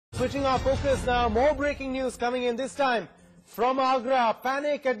Switching our focus now, more breaking news coming in this time from Agra.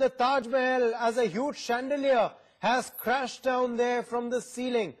 Panic at the Taj Mahal as a huge chandelier has crashed down there from the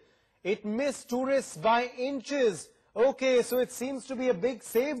ceiling. It missed tourists by inches. Okay, so it seems to be a big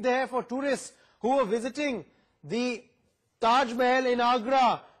save there for tourists who are visiting the Taj Mahal in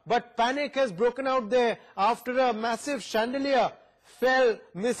Agra. But panic has broken out there after a massive chandelier fell,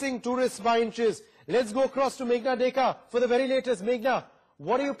 missing tourists by inches. Let's go across to Meghna Deka for the very latest. Meghna,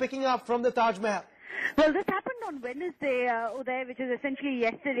 what are you picking up from the Taj Mahal? Well, this happened on Wednesday, Uday, which is essentially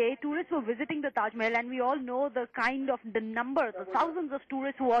yesterday. Tourists were visiting the Taj Mahal, and we all know the number, the thousands of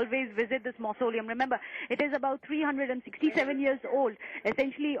tourists who always visit this mausoleum. Remember, it is about 367 years old.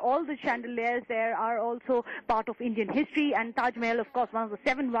 Essentially, all the chandeliers there are also part of Indian history, and Taj Mahal, of course, one of the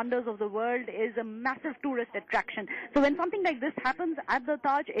 7 wonders of the world, is a massive tourist attraction. So when something like this happens at the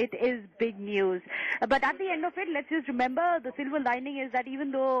Taj, it is big news. But at the end of it, let's just remember the silver lining is that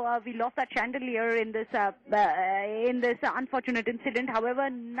even though we lost that chandelier in this unfortunate incident, however,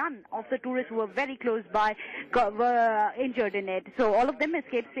 none of the tourists who were very close by were injured in it. So all of them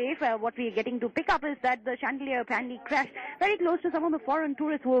escaped safe. What we are getting to pick up is that the chandelier apparently crashed very close to some of the foreign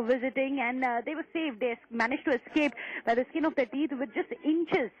tourists who were visiting, and they were saved. They managed to escape by the skin of their teeth with just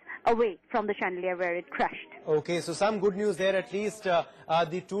inches away from the chandelier where it crashed. Okay, so some good news there at least.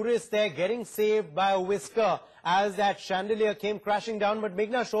 The tourists there getting saved by a whisker as that chandelier came crashing down. But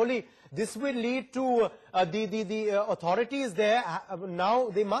Meghna, surely this will lead to the authorities there. Now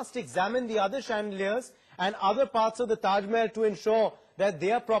they must examine the other chandeliers and other parts of the Taj Mahal to ensure that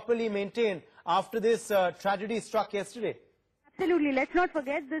they are properly maintained after this tragedy struck yesterday. Absolutely. Let's not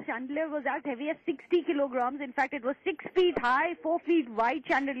forget the chandelier was as heavy as 60 kilograms. In fact, it was 6 feet high, 4 feet wide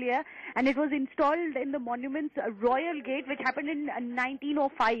chandelier, and it was installed in the monument's Royal Gate, which happened in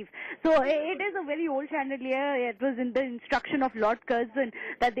 1905. So it is a very old chandelier. It was in the instruction of Lord Curzon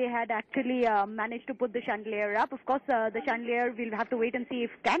that they had actually managed to put the chandelier up. Of course, the chandelier, we'll have to wait and see if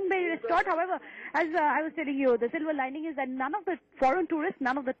can be restored. However, as I was telling you, the silver lining is that none of the foreign tourists,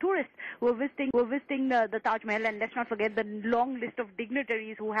 none of the tourists were visiting the Taj Mahal. And let's not forget the long list of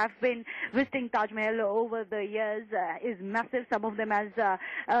dignitaries who have been visiting Taj Mahal over the years is massive. Some of them as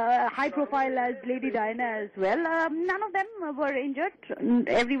high profile as Lady Diana as well. None of them were injured.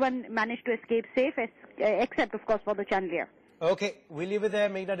 Everyone managed to escape safe, except of course for the chandelier. Okay, we'll leave it there.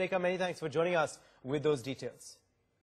 Meghna Deka, many thanks for joining us with those details.